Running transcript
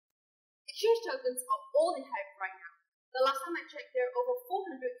Exchange tokens are all in hype right now. The last time I checked, there are over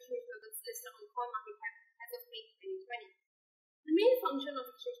 400 exchange tokens listed on CoinMarketCap as of May 2020. The main function of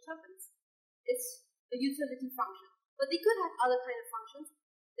exchange tokens is a utility function, but they could have other kind of functions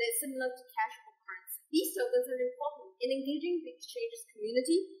that are similar to cash or currency. These tokens are important in engaging the exchange's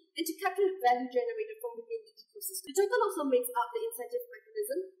community and to capture the value generated from within the ecosystem. The token also makes up the incentive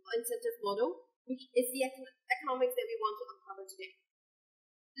mechanism or incentive model, which is the economics that we want to uncover today.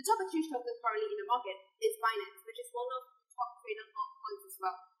 The top exchange token currently in the market is Binance, which is one of the top traded altcoins as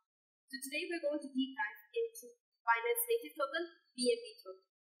well. So today we're going to deep dive into Binance native token, BNB token.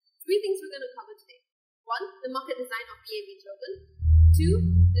 Three things we're going to cover today. One, the market design of BNB token. Two,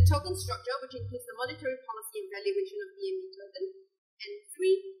 the token structure, which includes the monetary policy and valuation of BNB token. And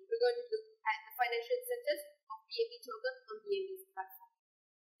three, we're going to look at the financial incentives of BNB token on BNB's platform.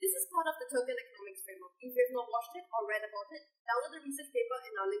 This is part of the token economics framework. If you have not watched it or read about it, download the research paper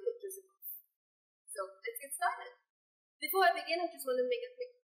and I'll link it just above. So let's get started. Before I begin, I just want to make a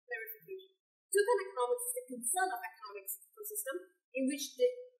quick clarification. Token economics is the concern of economics ecosystem in which the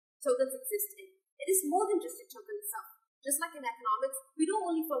tokens exist in. It is more than just the token itself. Just like in economics, we don't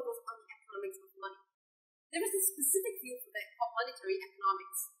only focus on the economics of money. There is a specific view for that called monetary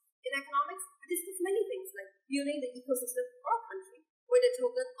economics. In economics, we discuss many things like building the ecosystem or a country where the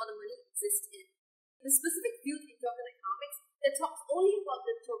token or the money exists in. The specific view in token economics that talks only about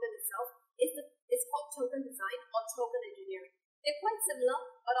the token itself is called token design or token engineering. They're quite similar,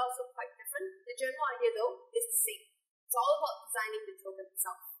 but also quite different. The general idea, though, is the same. It's all about designing the token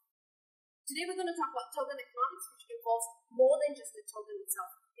itself. Today, we're going to talk about token economics, which involves more than just the token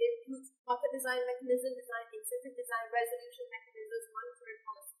itself. It includes market design, mechanism design, incentive design, resolution mechanisms, monetary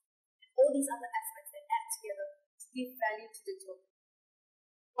policy, and all these other aspects that add together to give value to the token.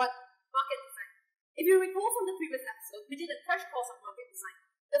 But market design. If you recall from the previous episode, we did a crash course on market design.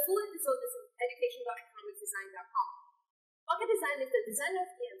 The full episode is on education.economicdesign.com. Market design is the design of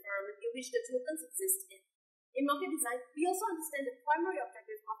the environment in which the tokens exist in. In market design, we also understand the primary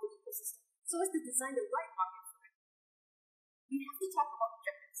objective of the ecosystem, so as to design the right market for it. We have to talk about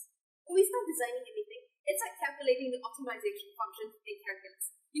objectives. When we start designing anything, it's like calculating the optimization function in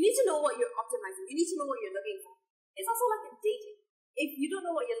calculus. You need to know what you're optimizing. You need to know what you're looking for. It's also like in dating. If you don't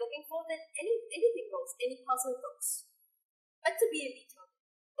know what you're looking for, then anything goes, any puzzle goes. Back to BNB token.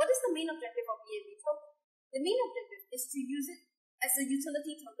 What is the main objective of BNB token? The main objective is to use it as a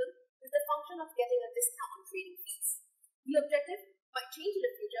utility token with the function of getting a discount on trading fees. The objective might change in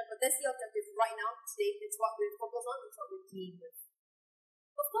the future, but that's the objective right now, today. It's what we're focused on, it's what we're dealing with.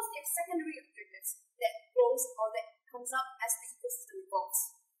 Of course, there are secondary objectives that grows or that comes up as the ecosystem evolves.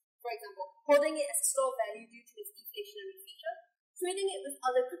 For example, holding it as a store of value due to its deflationary feature, trading it with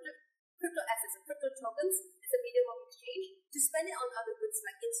other crypto assets or crypto tokens as a medium of exchange, to spend it on other goods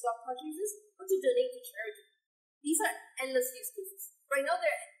like in-stock purchases, or to donate to charity. These are endless use cases. Right now,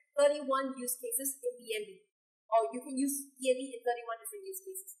 there are 31 use cases in BNB, or you can use BNB in 31 different use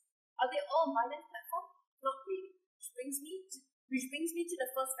cases. Are they all on Binance platform? Not really. Which brings me to the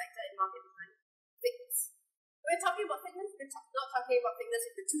first factor in market design, thickness. When we're talking about thickness, we're not talking about thickness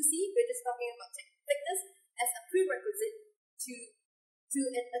with the 2C, we're just talking about thickness as a prerequisite to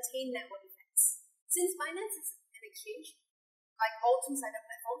attain network effects. Since Binance is an exchange, like all two-sided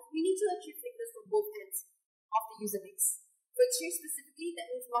platforms, we need to achieve thickness from both ends of the user base. For exchange specifically, that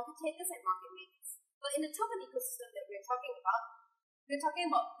means market takers and market makers. But in the token ecosystem that we're talking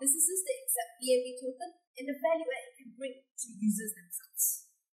about businesses that accept BNB token and the value that it can bring to users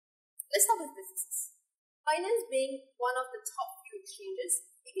themselves. Let's start with businesses. Binance being one of the top few exchanges,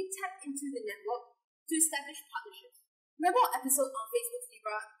 it can tap into the network to establish partnerships. Remember our episode on Facebook's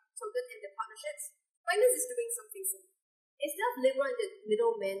Libra token and the partnerships? Binance is doing something similar. Instead of Libra and the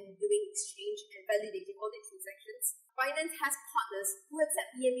middlemen doing exchange and validating all their transactions, Binance has partners who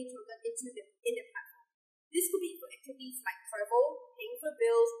accept BNB token in their platform. This could be for activities like travel, paying for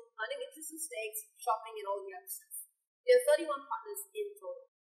bills, earning interest and stakes, shopping, and all the other stuff. There are 31 partners in total.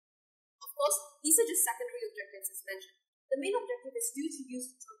 Of course, these are just secondary objectives as mentioned. The main objective is due to use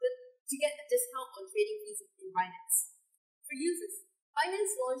the token to get a discount on trading fees in Binance. For users,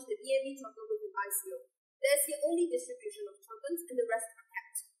 Binance launched the BNB token with an ICO. That is the only distribution of tokens and the rest are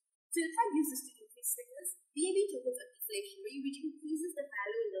capped. To attract users to increase thickness, BNB tokens are deflationary, which increases the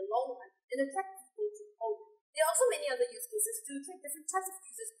value in the long run and attract people to hold them. There are also many other use cases to attract different types of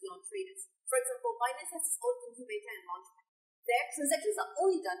users beyond traders. For example, Binance has its own incubator and launchpad. There, transactions are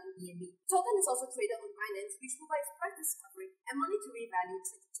only done in BNB. Token is also traded on Binance, which provides price discovery and monetary value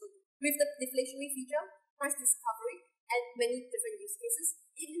to the token. With the deflationary feature, price discovery, and many different use cases,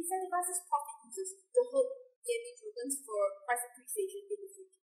 it incentivizes profit users to hold BNB tokens for price appreciation in the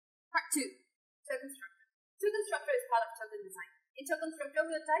future. 2. Token structure. Token structure is part of token design. In token structure,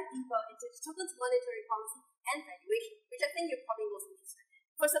 we'll dive deeper into the token's monetary policy and valuation, which I think you're probably most interested in.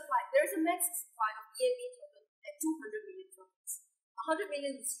 For supply, there is a max supply of BNB token at 200 million tokens. 100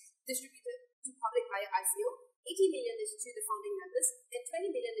 million is distributed to public via ICO, 80 million is to the founding members, and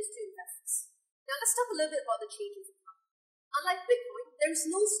 20 million is to investors. Now let's talk a little bit about the change in supply. Unlike Bitcoin, there is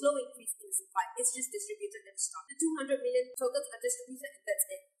no slow increase in the supply, it's just distributed at the start. The 200 million tokens are distributed and that's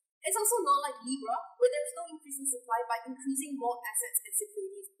it. It's also not like Libra, where there is no increase in supply by increasing more assets and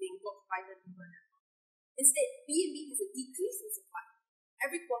securities being bought by the Libra network. Instead, BNB has a decrease in supply.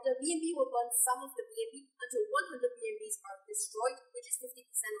 Every quarter, BNB will burn some of the BNB until 100 BNBs are destroyed, which is 50%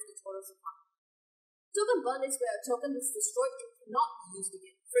 of the total supply. Token burn is where a token is destroyed and cannot be used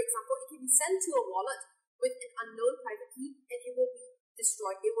again. For example, it can be sent to a wallet with an unknown private key and it will be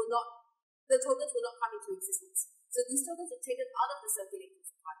destroyed. The tokens will not come into existence. So these tokens are taken out of the circulating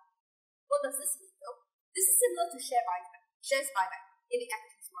supply. What does this mean though? This is similar to shares buyback in the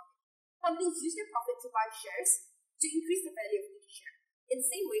equities market. Companies use their profit to buy shares to increase the value of each share. In the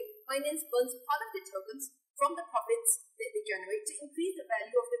same way, Binance burns part of their tokens from the profits that they generate to increase the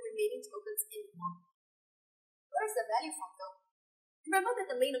value of the remaining tokens in the market. Where is the value from though? Remember that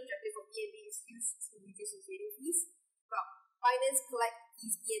the main objective of BNB is used to reduce the trading fees? Well, Binance collect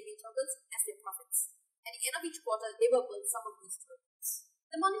these BNB tokens as their profits. At the end of each quarter, they will burn some of these tokens.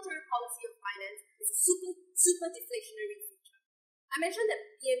 The monetary policy of Binance is a super deflationary feature. I mentioned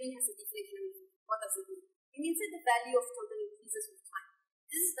that BNB has a deflationary feature. What does it mean? It means that the value of token increases with time.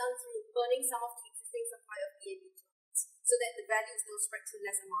 This is done through burning some of the existing supply of BNB tokens, so that the value is now spread to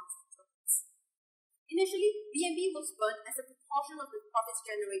less amounts of tokens. Initially, BNB was burned as a proportion of the profits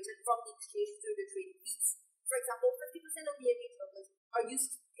generated from the exchange through the trading fees. For example, 50% of BNB tokens are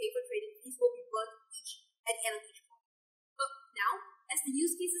used to pay for trading fees will be burned at the end of each quarter. But now, as the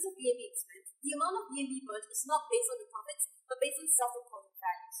use cases of BNB expand, the amount of BNB burned is not based on the profits, but based on self-reported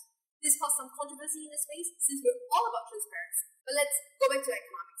values. This caused some controversy in the space since we're all about transparency. But let's go back to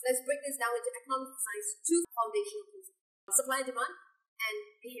economics. Let's break this down into economic science, two foundational principles: supply and demand and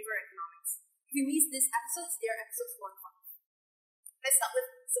behavioral economics. If you read these episodes, they are episodes 1 and 5. Let's start with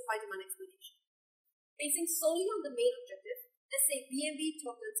supply-demand explanation. Basing solely on the main objective, let's say BNB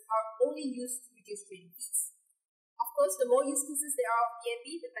tokens are only used to reduce trading fees. Of course, the more use cases there are of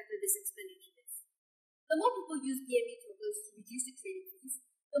BNB, the better this explanation is. The more people use BNB tokens to reduce the trading fees,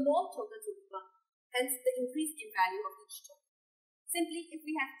 the more tokens will be burned, hence the increase in value of each token. Simply, if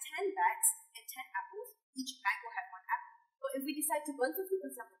we have 10 bags and 10 apples, each bag will have 1 apple. But if we decide to burn 50%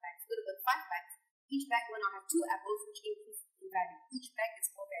 of the bags, we'll burn 5 bags, each bag will now have 2 apples, which increases in value. Each bag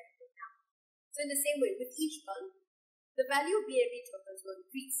is more valuable now. So in the same way, with each burn, the value of BNB tokens will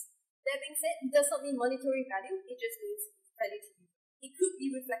increase. That being said, it does not mean monetary value, it just means value to you. It could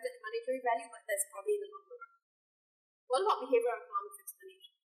be reflected in monetary value, but that's probably in the longer run. What about behavioral economics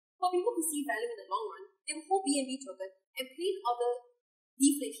explanation? For people who see value in the long run, they will hold BNB token and pay in other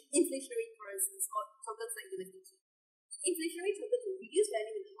inflationary currencies or tokens like USDT. Inflationary tokens will reduce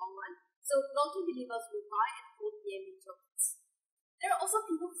value in the long run, so long-term believers will buy and hold BNB tokens. There are also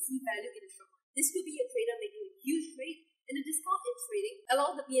people who see value in the short run. This could be a trader making a huge trade, and a discount in trading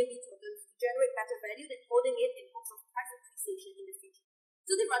allows the BNB tokens to generate better value than holding it in hopes of price appreciation in the future.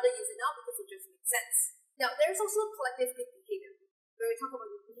 So they rather use it now because it just makes sense. Now, there is also collective behavior. When we talk about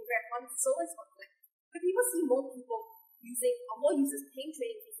behavior economics, it's always about collective. When people see more people using or more users paying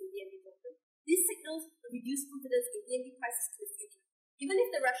trading fees in BNB tokens, this signals a reduced confidence in BNB prices in the future. Even if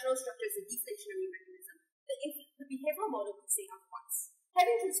the rational structure is a deflationary mechanism, the behavioral model could say otherwise.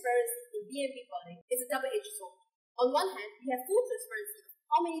 Having transparency in BNB burning is a double-edged sword. On one hand, we have full transparency of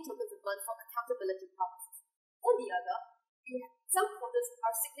how many tokens are burned for accountability purposes. On the other, some quarters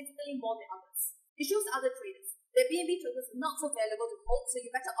are significantly more than others. It shows other traders that BNB tokens are not so valuable to hold, so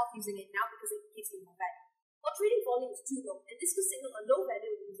you're better off using it now because it gives you more value. Or trading volume is too low, and this could signal a low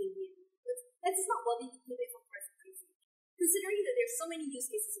value in using BNB tokens, hence it's not worthy to keep it for price appreciation. Considering that there are so many use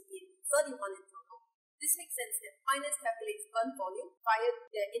cases of BNB, 31 in total, this makes sense that Binance calculates burn volume via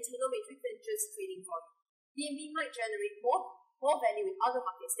their internal matrix than just trading volume. BNB might generate more value in other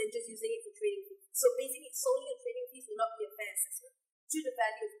markets than just using it for trading fees. So basing it solely on trading fees will not be a fair assessment to the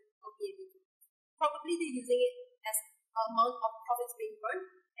value of BNB. Probably they're using it as amount of profits being burned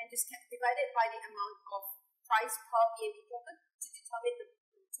and just divided by the amount of price per BNB token to determine the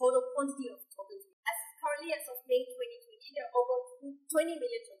total quantity of tokens. Currently, as of May 2020, there are over 20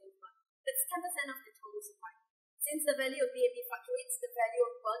 million tokens burned. That's 10% of the total supply. Since the value of BNB fluctuates, the value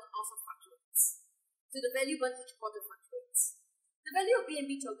of burn also fluctuates. So the value burn each quarter fluctuates. The value of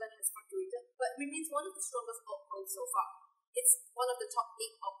BNB token has fluctuated, but remains one of the strongest altcoins so far. It's one of the top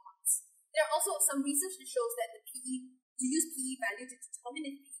 8 altcoins. There are also some research that shows that to use PE value to determine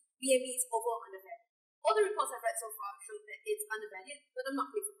if BNB is over or undervalued. All the reports I've read so far show that it's undervalued, but I'm not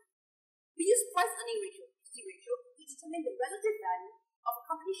clear for that. We use price-earning ratio, PE ratio, to determine the relative value of a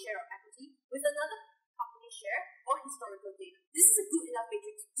company's share of equity with another company's share or historical data. This is a good enough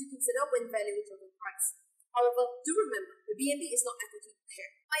matrix to consider when valuing total price. However, do remember, the BNB is not equity per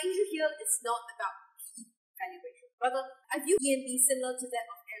share. My issue here is not about PE valuation. Rather, I view BNB similar to that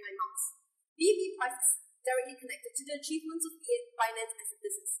of airline miles. BNB price is directly connected to the achievements of Binance as a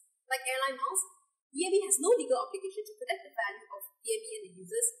business. Like airline miles, BNB has no legal obligation to protect the value of BNB and the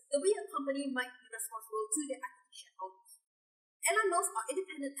users the way a company might be responsible to their equity shareholders. Airline miles are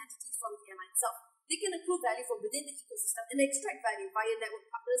independent entities from the airline itself. They can accrue value from within the ecosystem and extract value via network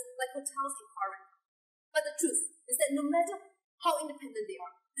partners like hotels and car rental. But the truth is that no matter how independent they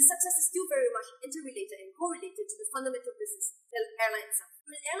are, the success is still very much interrelated and correlated to the fundamental business, the airline itself.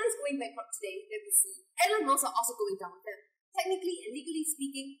 When airlines going bankrupt today, that we see, airline miles are also going down with them. Technically and legally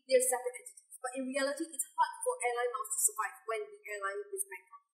speaking, they're separate entities, but in reality, it's hard for airline miles to survive when the airline is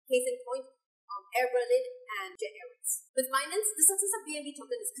bankrupt. Case in point, Air Berlin and Jet Airways. With Binance, the success of BNB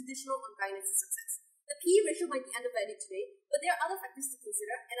token is conditional on Binance's success. The PE ratio might be undervalued today, but there are other factors to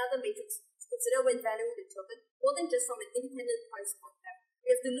consider and other metrics to consider when valuing the token, more than just from an independent price point level.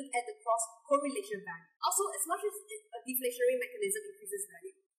 We have to look at the cross-correlation value. Also, as much as a deflationary mechanism increases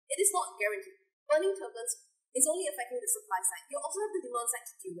value, it is not guaranteed. Burning tokens is only affecting the supply side. You also have the demand side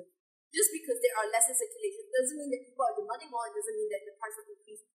to deal with. Just because there are less in circulation doesn't mean that people are demanding more, and doesn't mean that the price will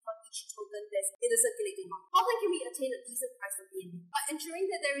increase for each token that's in the circulating market. How then can we attain a decent price for BNB? By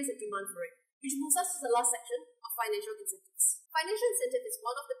ensuring that there is a demand for it, which moves us to the last section of financial incentives. Financial incentive is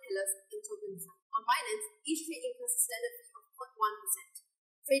one of the pillars in token design. On Binance, each trade incurs a standard fee of 0.1%.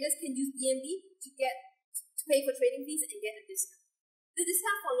 Traders can use BNB to pay for trading fees and get a discount. The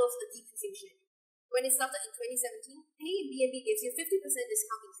discount follows a decreasing schedule. When it started in 2017, paying in BNB gives you 50%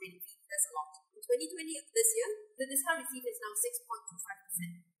 discount in trading fees. That's a lot. In 2020, this year, the discount received is now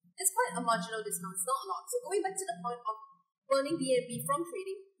 6.25%. It's quite a marginal discount, it's not a lot. So going back to the point of burning BNB from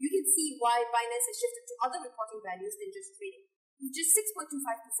trading, you can see why Binance has shifted to other reporting values than just trading. With just 6.25%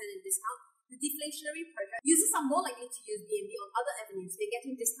 in discount, the deflationary pressure, users are more likely to use BNB on other avenues than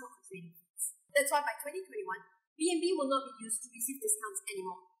getting discount on trading fees. That's why by 2021, BNB will not be used to receive discounts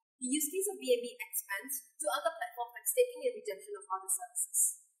anymore. The use case of BNB expands to other platforms like staking and redemption of other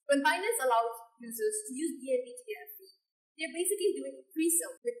services. When Binance allows users to use BNB to get a fee, they're basically doing a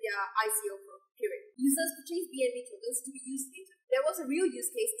pre-sale with their ICO period. Users purchase BNB tokens to be used later. There was a real use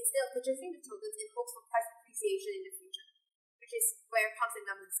case instead of purchasing the tokens in hopes for price appreciation in the future, which is where pumps and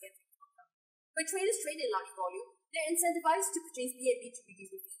dumps get taken from. When traders trade in large volume, they're incentivized to purchase BNB to reduce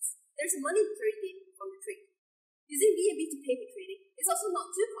the fees. There's a monetary gain from the trade. Using BNB to pay for trading is also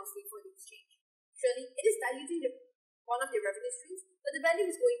not too costly for the exchange. Surely, it is diluting one of their revenue streams, but the value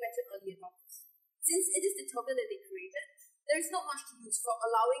is going back to early adopters. Since it is the token that they created, there is not much to lose for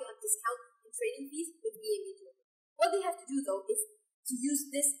allowing a discount in trading fees with BNB token. What they have to do though is to use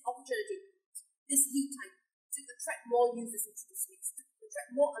this opportunity, this lead time, to attract more users into the space, to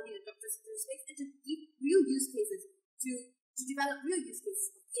attract more early adopters into the space, and to give real use cases, to develop real use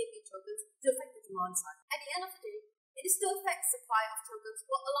cases of BNB tokens to affect the demand side. At the end of the day, it is still affects supply of tokens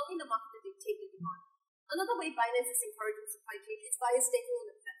while allowing the market to dictate the demand. Another way Binance is encouraging supply chain is via staking on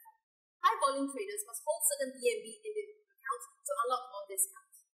the platform. High volume traders must hold certain BNB in their accounts to unlock more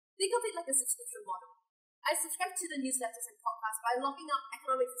discounts. Think of it like a subscription model. I subscribe to the newsletters and podcasts by locking up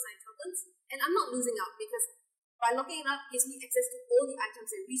economic design tokens, and I'm not losing out because by locking it up gives me access to all the items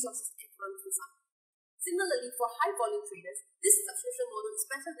and resources in economic design. Similarly, for high volume traders, this subscription model is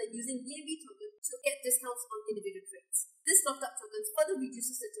better than using BNB tokens to get discounts on individual trades. This locked up tokens further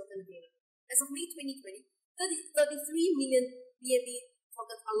reduces the token available. As of May 2020, 33 million BNB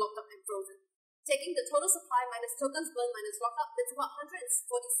tokens are locked up and frozen. Taking the total supply minus tokens burned minus locked up, that's about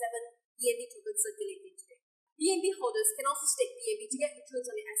 147 BNB tokens circulating today. BNB holders can also stake BNB to get returns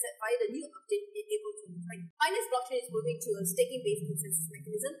on their asset via the new update in April 2020. Binance blockchain is moving to a staking-based consensus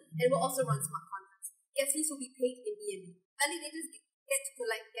mechanism and will also run smart contracts. Gas fees will be paid in BNB. Validators get to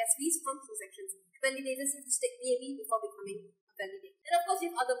collect gas fees from transactions. Validators have to stake BNB before becoming a validator. And of course,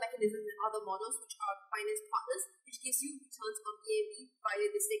 you have other mechanisms and other models which are Binance partners, which gives you returns on BNB via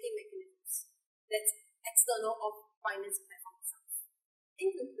the staking mechanisms. That's external of Binance platform itself.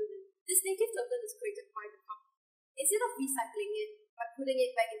 In conclusion, this native token is created by the company. Instead of recycling it by putting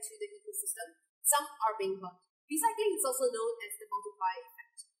it back into the ecosystem, some are being burnt. Recycling is also known as the multiplier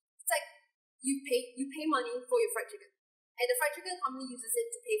effect. It's like you pay money for your fried chicken, and the fried chicken company uses it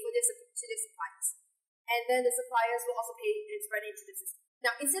to pay for their suppliers, and then the suppliers will also pay and spread it into the system.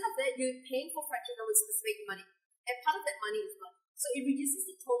 Now, instead of that, you're paying for fractional with specific money, and part of that money is burnt. So it reduces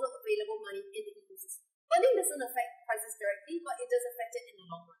the total available money in the ecosystem. Burning doesn't affect prices directly, but it does affect it in the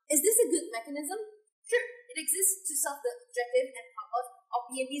long run. Is this a good mechanism? Sure, it exists to serve the objective and purpose of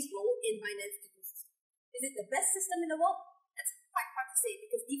BNB's role in Binance ecosystem. Is it the best system in the world? That's quite hard to say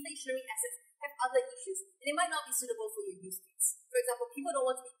because deflationary assets have other issues and they might not be suitable for your use case. For example, people don't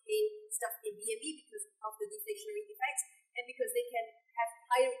want to be paying stuff in BNB because of the deflationary effects and because they can have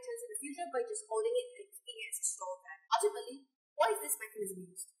higher returns in the future by just holding it and keeping it as a store value. Ultimately, why is this mechanism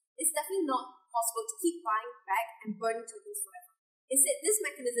used? It's definitely not possible to keep buying back and burning tokens forever. Instead, this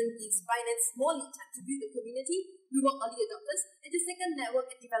mechanism gives Binance more lead time to build a community, reward early adopters, and to take a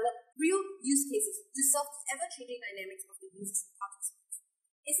network and develop real use cases to solve the ever-changing dynamics of the users and participants.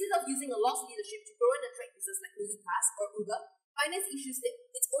 Instead of using a lost leadership to grow and attract users like MoviePass or Uber, Binance issues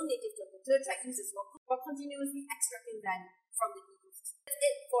its own native token to attract users while continuously extracting value from the ecosystem. That's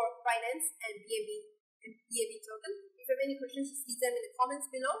it for Binance and BNB token. If you have any questions, just leave them in the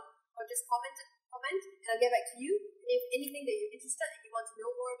comments below or just comment and I'll get back to you. If anything that you're interested and you want to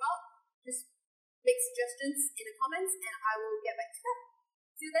know more about, just make suggestions in the comments and I will get back to them.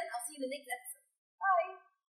 Till then, I'll see you in the next episode. Bye!